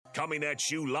Coming at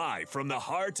you live from the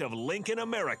heart of Lincoln,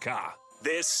 America.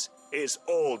 This is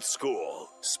Old School,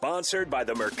 sponsored by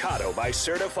the Mercado by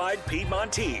Certified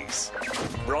Piedmontese.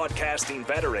 Broadcasting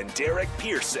veteran Derek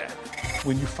Pearson.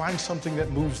 When you find something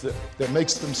that moves them, that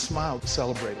makes them smile,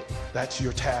 celebrate it. That's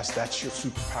your task. That's your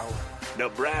superpower.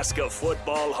 Nebraska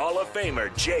Football Hall of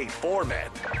Famer Jay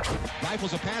Foreman.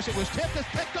 Rifles a pass. It was tipped. It's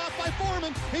picked off by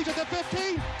Foreman. He's at the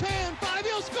 15, 10, 5.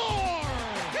 He'll score!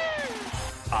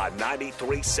 On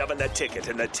 93.7 The Ticket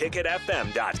and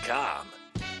theticketfm.com.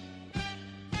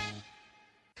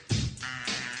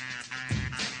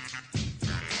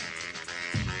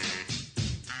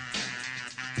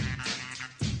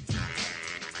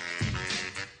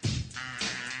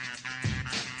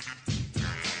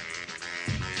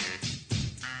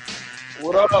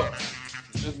 What up?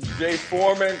 This is Jay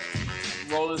Foreman,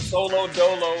 rolling solo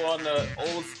dolo on the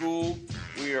Old School.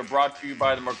 We are brought to you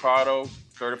by the Mercado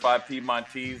Certified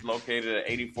Piedmontese, located at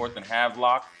 84th and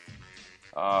Havelock.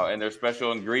 And their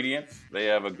special ingredients. They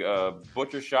have a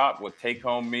butcher shop with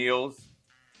take-home meals,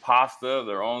 pasta,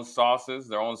 their own sauces,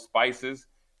 their own spices,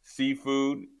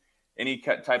 seafood, any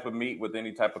type of meat with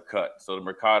any type of cut. So the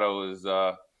Mercado is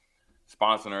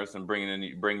sponsoring us and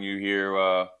bringing you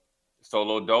here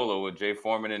solo dolo with Jay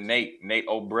Foreman and Nate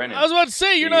O'Brennan. I was about to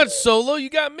say, you're not solo. You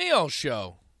got me all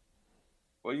show.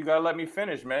 Well, you gotta let me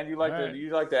finish, man. You like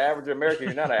the average American.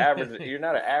 You're not an average. You're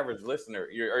not an average listener.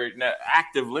 You're not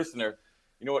active listener.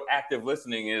 You know what active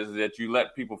listening is? That you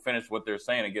let people finish what they're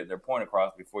saying and get their point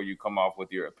across before you come off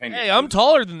with your opinion. Hey, I'm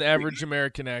taller than the average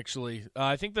American. Actually,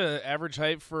 I think the average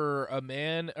height for a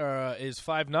man is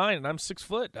 5'9", and I'm 6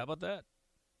 foot. How about that?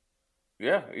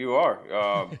 Yeah, you are.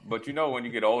 But when you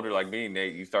get older like me,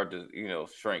 Nate, you start to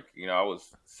shrink. I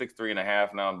was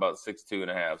 6'3.5". Now I'm about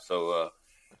 6'2.5". So.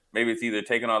 Maybe it's either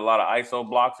taking on a lot of ISO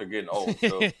blocks or getting old.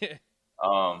 So,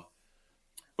 but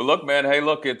look, man. Hey,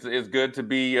 look, it's good to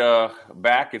be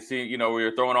back. It's we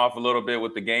were throwing off a little bit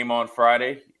with the game on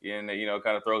Friday, and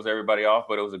kind of throws everybody off.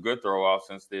 But it was a good throw off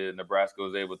since the Nebraska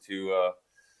was able to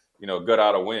gut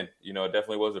out a win. It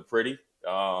definitely wasn't pretty,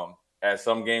 as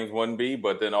some games wouldn't be.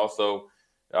 But then also,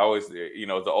 I always as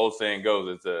the old saying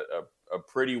goes, it's a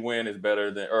pretty win is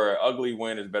better than, or an ugly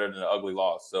win is better than an ugly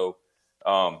loss. So.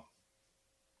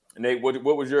 Nate, what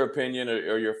was your opinion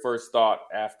or your first thought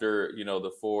after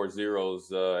the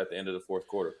 4-0 at the end of the fourth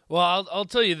quarter? Well, I'll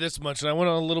tell you this much, and I went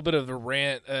on a little bit of a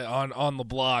rant on the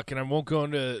block, and I won't go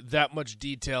into that much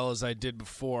detail as I did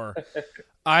before.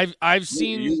 I've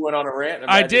seen you went on a rant.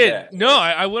 I did. That. No,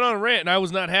 I went on a rant, and I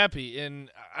was not happy, and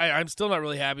I'm still not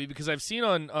really happy because I've seen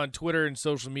on Twitter and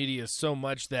social media so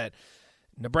much that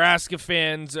Nebraska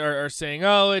fans are saying,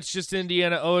 oh, it's just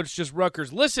Indiana, oh, it's just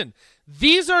Rutgers. Listen,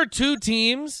 these are two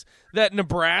teams that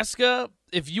Nebraska,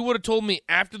 if you would have told me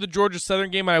after the Georgia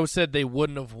Southern game, I would have said they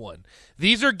wouldn't have won.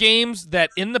 These are games that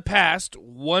in the past,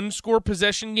 one-score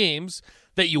possession games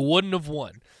that you wouldn't have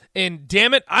won. And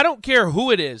damn it, I don't care who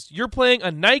it is. You're playing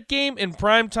a night game in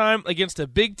prime time against a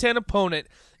Big Ten opponent.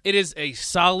 It is a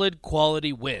solid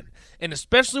quality win. And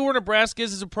especially where Nebraska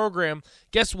is as a program,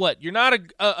 guess what? You're not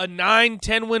a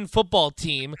 9-10 win football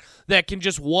team that can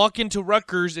just walk into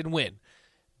Rutgers and win.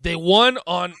 They won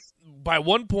by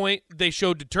 1 point. They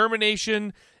showed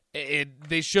determination.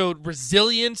 They showed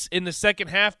resilience in the second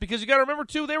half because you got to remember,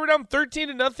 too, they were down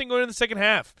 13-0 going into the second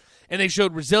half. And they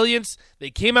showed resilience.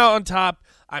 They came out on top.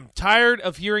 I'm tired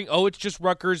of hearing, oh, it's just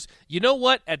Rutgers. You know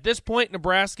what? At this point,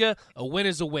 Nebraska, a win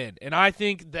is a win. And I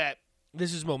think that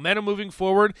this is momentum moving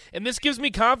forward, and this gives me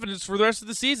confidence for the rest of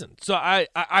the season. So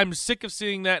I'm sick of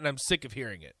seeing that, and I'm sick of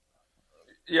hearing it.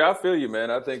 Yeah, I feel you, man.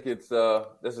 I think it's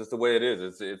this is the way it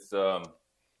is. It's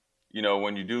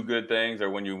when you do good things or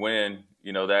when you win,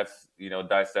 that's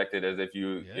dissected as if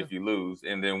you lose,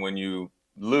 and then when you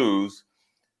lose,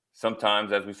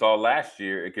 sometimes, as we saw last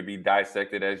year, it could be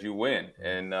dissected as you win,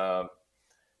 and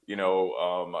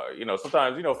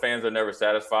sometimes fans are never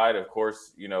satisfied. Of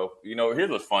course, here's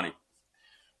what's funny.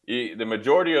 The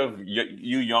majority of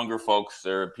you younger folks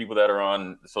or people that are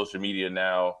on social media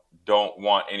now don't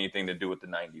want anything to do with the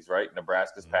 90s, right?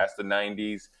 Nebraska's past the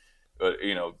 90s.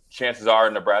 Chances are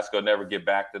Nebraska will never get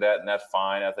back to that, and that's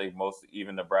fine. I think most,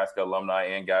 even Nebraska alumni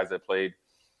and guys that played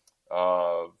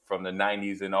from the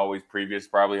 90s and always previous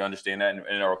probably understand that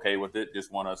and are okay with it,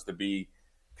 just want us to be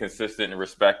consistent and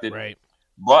respected. Right.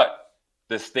 But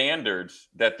the standards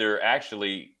that they're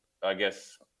actually, I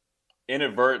guess,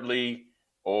 inadvertently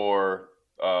or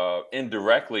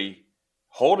indirectly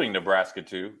holding Nebraska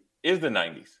to is the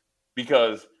 90s.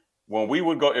 Because when we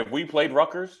would go, if we played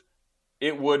Rutgers,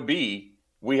 it would be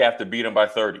we have to beat them by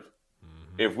 30.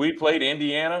 Mm-hmm. If we played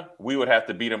Indiana, we would have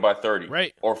to beat them by 30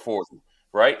 right. or 40.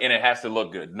 right? And it has to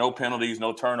look good. No penalties,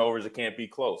 no turnovers. It can't be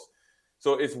close.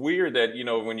 So it's weird that,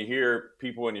 when you hear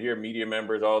people and you hear media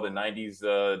members, the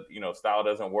 90s, style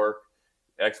doesn't work,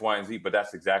 X, Y, and Z, but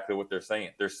that's exactly what they're saying.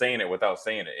 They're saying it without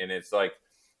saying it. And it's like,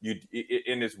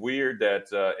 and it's weird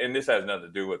that, and this has nothing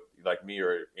to do with like me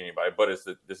or anybody, but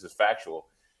this is factual.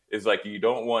 It's like, you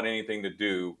don't want anything to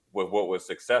do with what was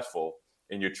successful.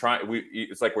 And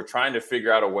it's like, we're trying to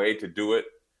figure out a way to do it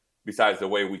besides the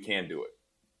way we can do it,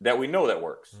 that we know that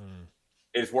works.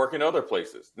 It's working other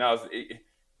places. Now,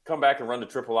 come back and run the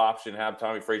triple option, have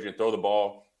Tommy Frazier and throw the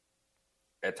ball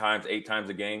at times 8 times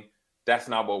a game. That's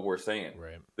not what we're saying.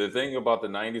 Right. The thing about the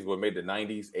 90s, what made the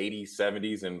 90s, 80s,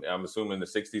 70s, and I'm assuming the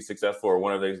 60s successful, or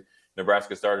one of these,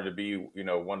 Nebraska started to be,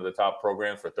 one of the top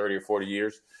programs for 30 or 40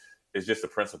 years, is just the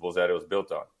principles that it was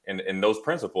built on. And those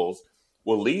principles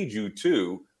will lead you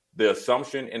to the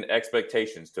assumption and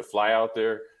expectations to fly out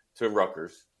there to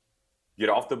Rutgers, get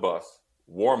off the bus,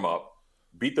 warm up,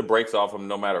 beat the brakes off them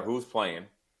no matter who's playing,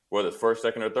 whether it's first,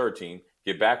 second, or third team,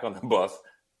 get back on the bus,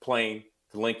 plane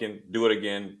to Lincoln, do it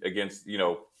again against,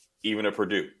 even a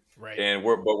Purdue. Right. And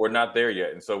we're not there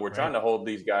yet. And so we're trying to hold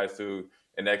these guys to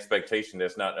an expectation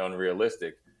that's not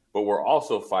unrealistic, but we're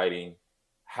also fighting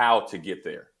how to get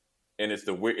there. And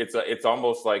it's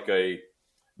almost like a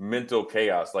mental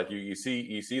chaos. Like you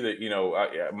see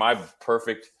that, my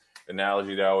perfect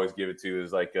analogy that I always give it to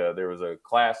is like there was a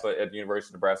class at the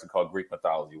University of Nebraska called Greek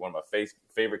mythology, one of my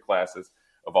favorite classes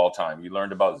of all time. You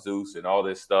learned about Zeus and all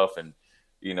this stuff, and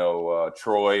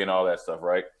Troy and all that stuff,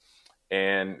 right?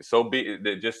 And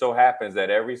it just so happens that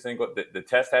every single the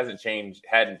test hadn't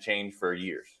changed for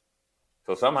years.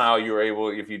 So somehow you were able,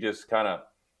 if you just kind of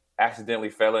accidentally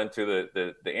fell into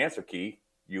the answer key,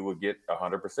 you would get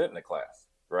 100% in the class,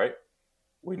 right?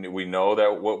 We know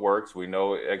that what works. We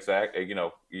know exact.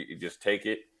 You just take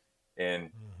it, and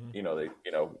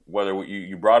whether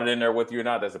you brought it in there with you or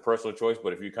not, that's a personal choice.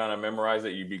 But if you kind of memorize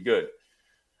it, you'd be good.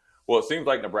 Well, it seems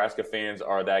like Nebraska fans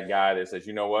are that guy that says,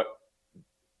 you know what,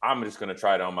 I'm just going to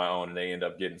try it on my own, and they end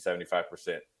up getting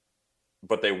 75%.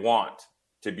 But they want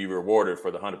to be rewarded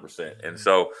for the 100%. And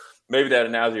so maybe that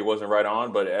analogy wasn't right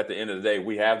on, but at the end of the day,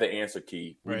 we have the answer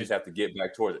key. We just have to get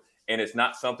back towards it. And it's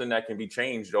not something that can be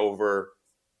changed over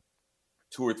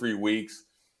 2 or 3 weeks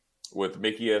with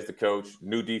Mickey as the coach,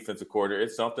 new defensive coordinator.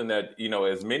 It's something that,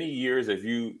 as many years as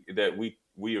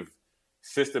we have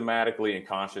systematically and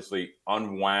consciously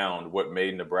unwound what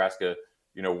made Nebraska,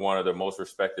 one of the most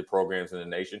respected programs in the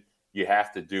nation. You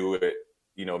have to do it,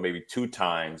 maybe 2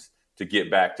 times to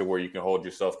get back to where you can hold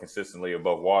yourself consistently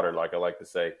above water, like I like to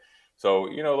say. So,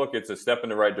 look, it's a step in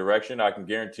the right direction. I can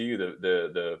guarantee you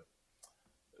the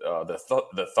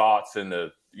thoughts and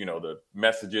the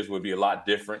messages would be a lot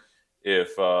different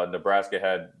if Nebraska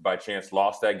had by chance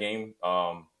lost that game,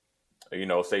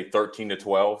 say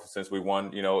 13-12, since we won,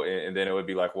 and then it would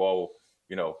be like, well,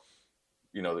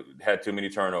 had too many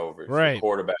turnovers, right? The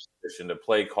quarterback position, the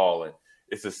play calling.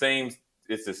 It's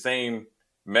the same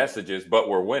messages, but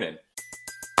we're winning.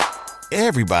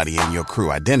 Everybody in your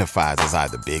crew identifies as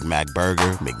either Big Mac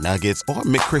Burger, McNuggets, or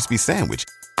McCrispy Sandwich.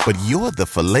 But you're the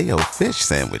Filet-O-Fish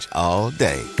Sandwich all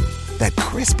day. That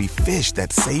crispy fish,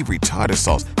 that savory tartar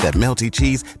sauce, that melty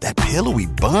cheese, that pillowy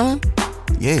bun.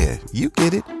 Yeah, you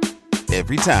get it.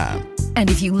 Every time. And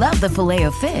if you love the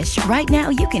Filet-O-Fish, right now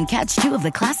you can catch 2 of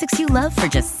the classics you love for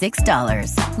just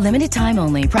 $6. Limited time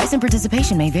only. Price and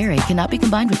participation may vary. Cannot be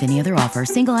combined with any other offer.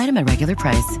 Single item at regular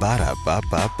price.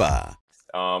 Ba-da-ba-ba-ba.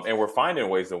 And we're finding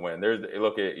ways to win.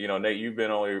 Look at, Nate, you've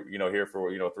been only, here for,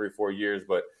 3 or 4 years,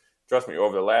 but trust me,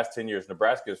 over the last 10 years,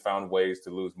 Nebraska has found ways to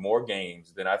lose more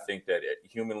games than I think that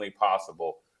humanly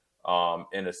possible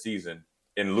in a season,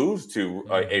 and lose to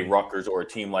a Rutgers or a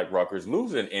team like Rutgers,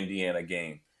 lose an Indiana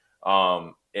game,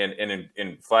 and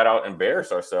flat out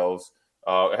embarrass ourselves.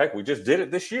 Heck, we just did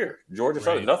it this year. Georgia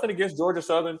Southern, nothing against Georgia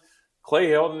Southern, Clay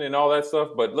Helton and all that stuff,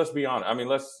 but let's be honest. I mean,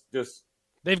 let's just.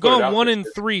 They've gone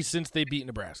 1-3 since they beat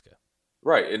Nebraska.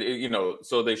 Right.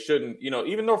 So they shouldn't,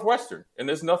 even Northwestern. And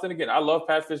there's nothing again. I love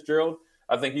Pat Fitzgerald.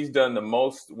 I think he's done the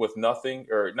most with nothing,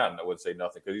 or not, I wouldn't say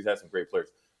nothing, because he's had some great players.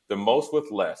 The most with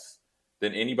less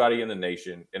than anybody in the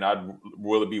nation. And I'd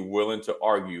really be willing to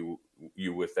argue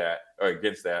you with that or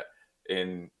against that.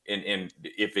 And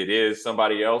if it is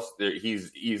somebody else,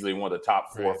 he's easily one of the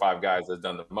top 4 or 5 guys that's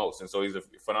done the most. And so he's a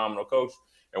phenomenal coach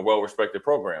and well-respected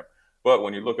program. But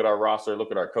when you look at our roster, look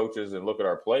at our coaches, and look at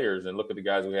our players, and look at the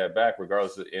guys we have back,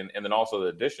 regardless of, and then also the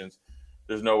additions,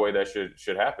 there's no way that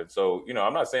should happen. So,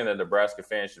 I'm not saying that Nebraska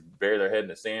fans should bury their head in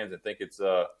the sands and think it's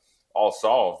all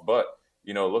solved. But,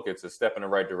 look, it's a step in the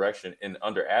right direction and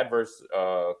under adverse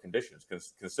conditions,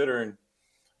 considering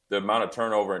the amount of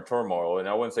turnover and turmoil, and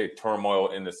I wouldn't say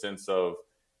turmoil in the sense of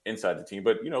inside the team,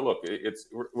 but, look, it's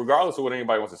regardless of what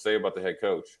anybody wants to say about the head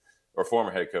coach or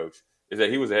former head coach, is that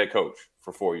he was a head coach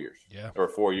for 4 years, or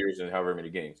 4 years and however many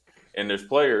games. And there's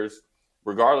players,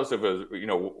 regardless of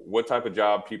what type of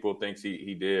job people thinks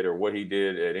he did or what he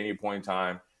did at any point in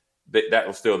time, that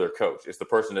was still their coach. It's the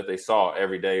person that they saw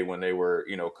every day when they were,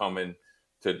 coming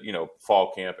to,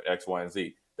 fall camp X, Y, and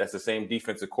Z. That's the same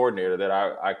defensive coordinator that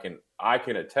I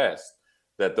can attest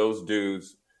that those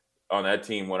dudes on that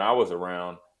team when I was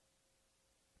around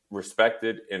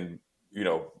respected and,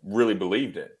 really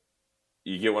believed in.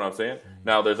 You get what I'm saying? Mm-hmm.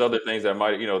 Now, there's other things that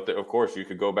might, of course, you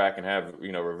could go back and have,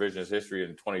 revisionist history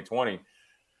in 2020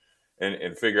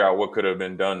 and figure out what could have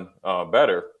been done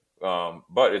better.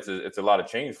 But it's a lot of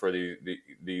change for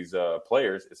these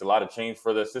players. It's a lot of change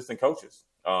for the assistant coaches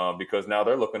because now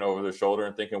they're looking over their shoulder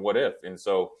and thinking, what if? And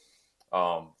so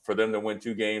for them to win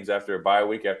 2 games after a bye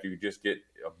week, after you just get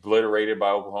obliterated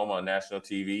by Oklahoma on national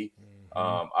TV,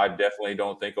 I definitely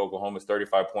don't think Oklahoma's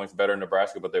 35 points better than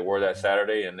Nebraska, but they were that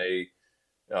Saturday, and they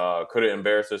could have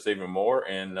embarrassed us even more.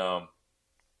 And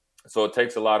so it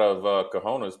takes a lot of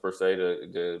cojones, per se,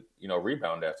 to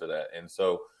rebound after that. And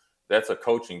so that's a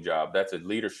coaching job. That's a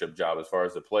leadership job as far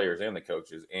as the players and the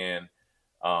coaches. And,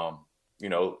 the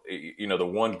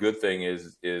one good thing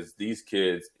is these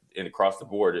kids and across the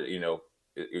board,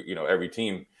 every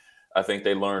team, I think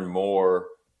they learn more.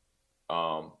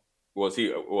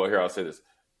 Here, I'll say this.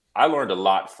 I learned a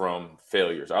lot from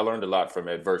failures. I learned a lot from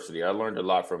adversity. I learned a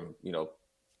lot from,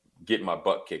 getting my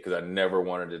butt kicked because I never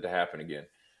wanted it to happen again.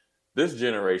 This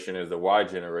generation is the Y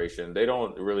generation. They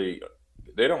don't really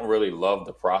love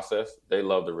the process. They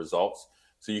love the results.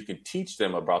 So you can teach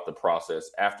them about the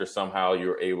process after somehow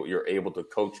you're able to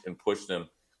coach and push them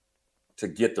to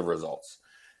get the results.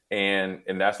 And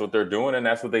that's what they're doing, and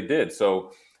that's what they did.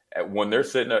 So when they're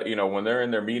sitting, when they're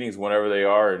in their meetings, whenever they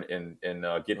are, and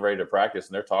getting ready to practice,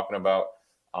 and they're talking about,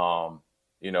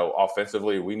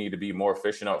 offensively, we need to be more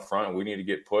efficient up front. We need to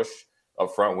get push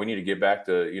up front. We need to get back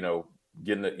to,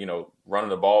 getting running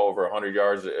the ball over 100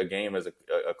 yards a game as a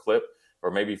clip, or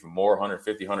maybe from more,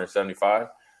 150, 175.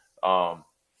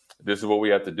 This is what we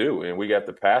have to do. And we have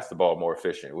to pass the ball more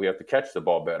efficient. We have to catch the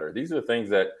ball better. These are the things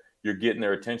that you're getting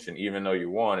their attention, even though you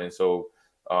won. And so,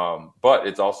 but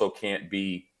it also can't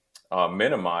be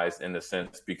minimized in the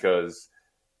sense because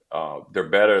they're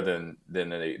better than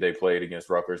they played against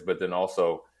Rutgers. But then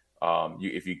also,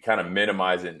 if you kind of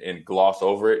minimize it and gloss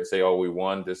over it and say, oh, we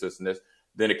won this, and this,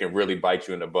 then it can really bite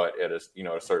you in the butt at a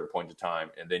certain point in time.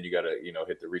 And then you got to,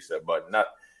 hit the reset button.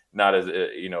 Not as,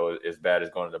 as bad as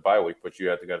going to the bye week, but you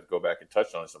have to go back and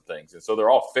touch on some things. And so they're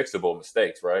all fixable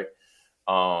mistakes, right?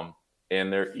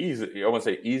 And they're easy. I wouldn't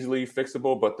say easily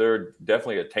fixable, but they're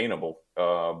definitely attainable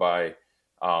by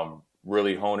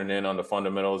really honing in on the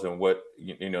fundamentals and what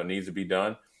needs to be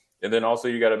done. And then also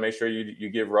you got to make sure you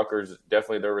give Rutgers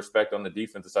definitely their respect on the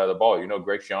defensive side of the ball.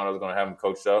 Greg Schiano is going to have them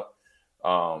coached up.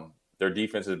 Their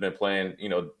defense has been playing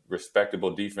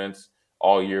respectable defense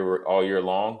all year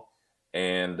long.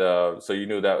 And so you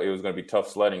knew that it was going to be tough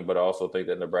sledding, but I also think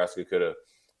that Nebraska could have,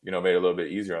 made it a little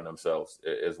bit easier on themselves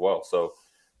as well. So,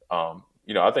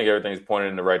 I think everything's pointed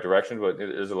in the right direction, but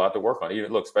there's a lot to work on.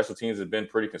 Even special teams have been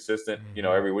pretty consistent.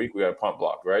 Every week we got a punt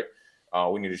block, right?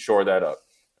 We need to shore that up.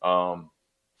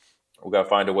 We got to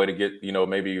find a way to get,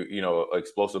 maybe, an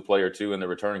explosive play or two in the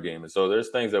return game. And so there's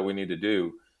things that we need to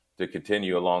do to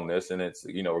continue along this. And it's,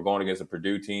 we're going against a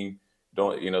Purdue team.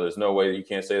 There's no way you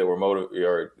can't say that we're motivated,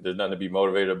 or there's nothing to be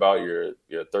motivated about. You're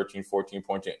 13, 14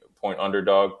 point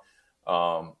underdog.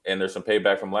 And there's some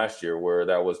payback from last year where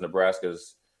that was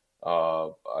Nebraska's,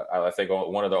 I think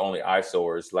one of the only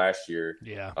eyesores last year,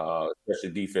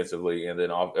 especially defensively. And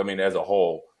then, as a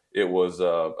whole, it was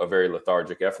a very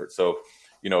lethargic effort. So,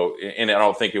 and I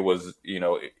don't think it was,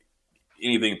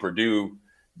 anything Purdue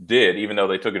did, even though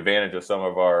they took advantage of some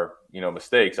of our,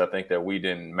 mistakes. I think that we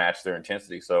didn't match their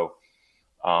intensity. So,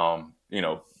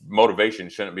 motivation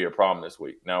shouldn't be a problem this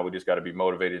week. Now we just got to be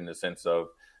motivated in the sense of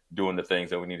doing the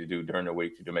things that we need to do during the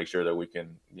week to make sure that we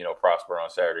can, prosper on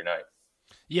Saturday night.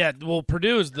 Yeah, well,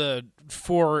 Purdue is the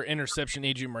 4-interception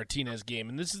Adrian Martinez game,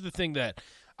 and this is the thing that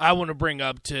I want to bring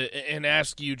up and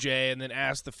ask you, Jay, and then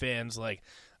ask the fans.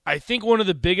 I think one of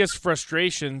the biggest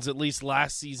frustrations, at least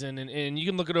last season, and you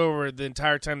can look it over the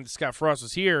entire time that Scott Frost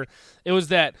was here, it was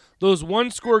that those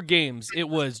one-score games, it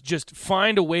was just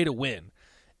find a way to win.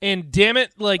 And damn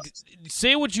it,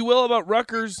 say what you will about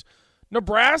Rutgers,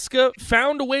 Nebraska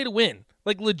found a way to win.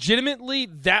 Legitimately,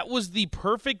 that was the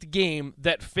perfect game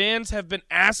that fans have been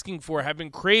asking for, have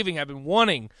been craving, have been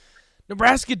wanting.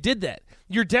 Nebraska did that.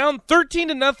 You're down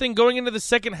 13-0 going into the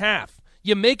second half.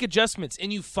 You make adjustments,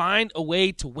 and you find a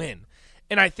way to win.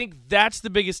 And I think that's the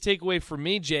biggest takeaway for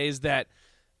me, Jay, is that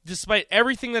despite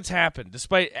everything that's happened,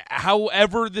 despite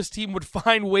however this team would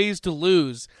find ways to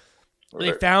lose,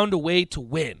 they found a way to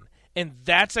win. And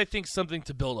that's, I think, something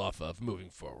to build off of moving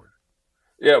forward.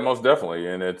 Yeah, most definitely.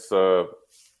 And it's what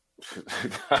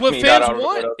fans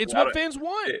want. It's what fans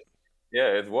want. Yeah,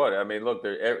 it's what. I mean, look,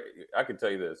 I can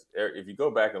tell you this. If you go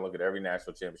back and look at every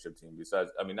national championship team, besides,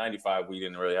 95, we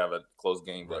didn't really have a close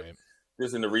game, but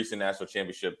just in the recent national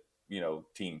championship,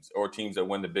 teams or teams that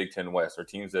win the Big Ten West or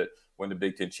teams that win the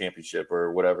Big Ten championship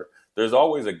or whatever, there's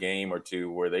always a game or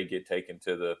two where they get taken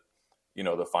to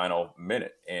the final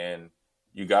minute, and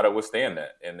you got to withstand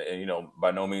that. And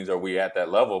by no means are we at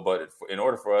that level, but in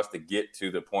order for us to get to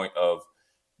the point of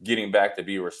getting back to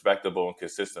be respectable and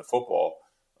consistent football,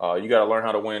 you got to learn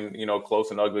how to win,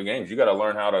 close and ugly games. You got to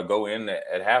learn how to go in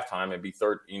at halftime and be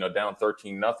down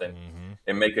 13-0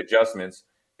 and make adjustments,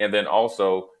 and then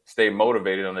also stay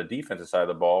motivated on the defensive side of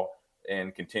the ball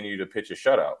and continue to pitch a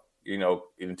shutout,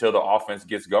 until the offense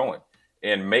gets going,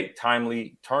 and make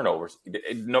timely turnovers,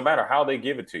 no matter how they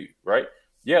give it to you, right?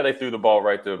 Yeah, they threw the ball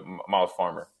right to Miles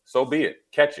Farmer. So be it.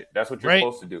 Catch it. That's what you're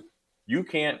supposed to do. You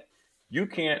can't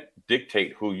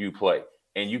dictate who you play,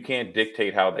 and you can't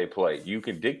dictate how they play. You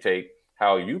can dictate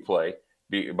how you play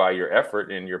by your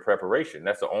effort and your preparation.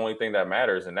 That's the only thing that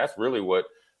matters, and that's really what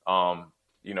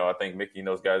I think Mickey and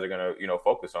those guys are going to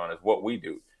focus on, is what we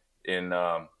do. And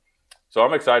so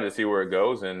I'm excited to see where it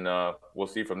goes, and we'll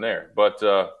see from there. But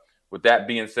with that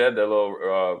being said, that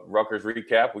little Rutgers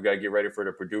recap, we got to get ready for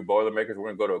the Purdue Boilermakers.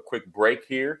 We're going to go to a quick break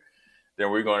here.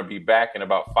 Then we're going to be back in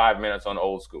about 5 minutes on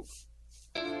Old School.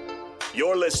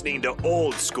 You're listening to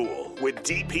Old School with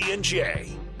DP and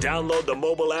J. Download the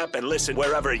mobile app and listen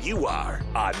wherever you are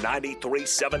on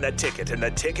 93.7 The Ticket and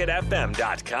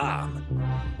theticketfm.com.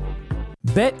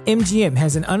 BetMGM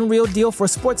has an unreal deal for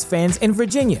sports fans in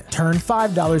Virginia. Turn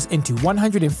 $5 into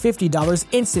 $150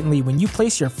 instantly when you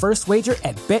place your first wager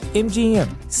at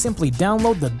BetMGM. Simply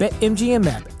download the BetMGM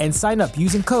app and sign up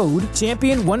using code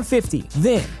Champion150.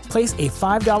 Then, place a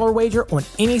 $5 wager on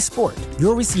any sport.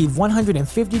 You'll receive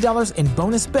 $150 in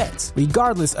bonus bets,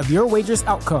 regardless of your wager's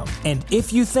outcome. And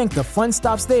if you think the fun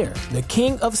stops there, the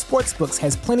king of sportsbooks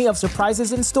has plenty of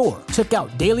surprises in store. Check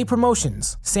out daily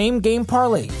promotions, same-game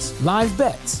parlays, live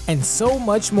bets, and so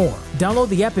much more. Download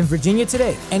the app in Virginia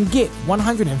today and get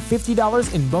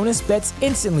 $150 in bonus bets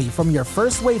instantly from your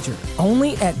first wager.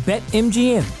 Only at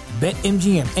BetMGM.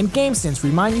 BetMGM and GameSense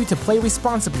remind you to play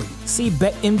responsibly. See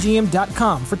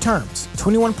BetMGM.com for terms.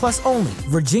 21 plus only.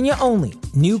 Virginia only.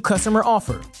 New customer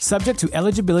offer. Subject to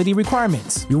eligibility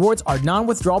requirements. Rewards are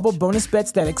non-withdrawable bonus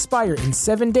bets that expire in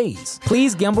 7 days.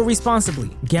 Please gamble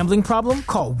responsibly. Gambling problem?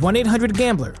 Call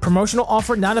 1-800-GAMBLER. Promotional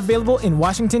offer not available in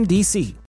Washington, D.C.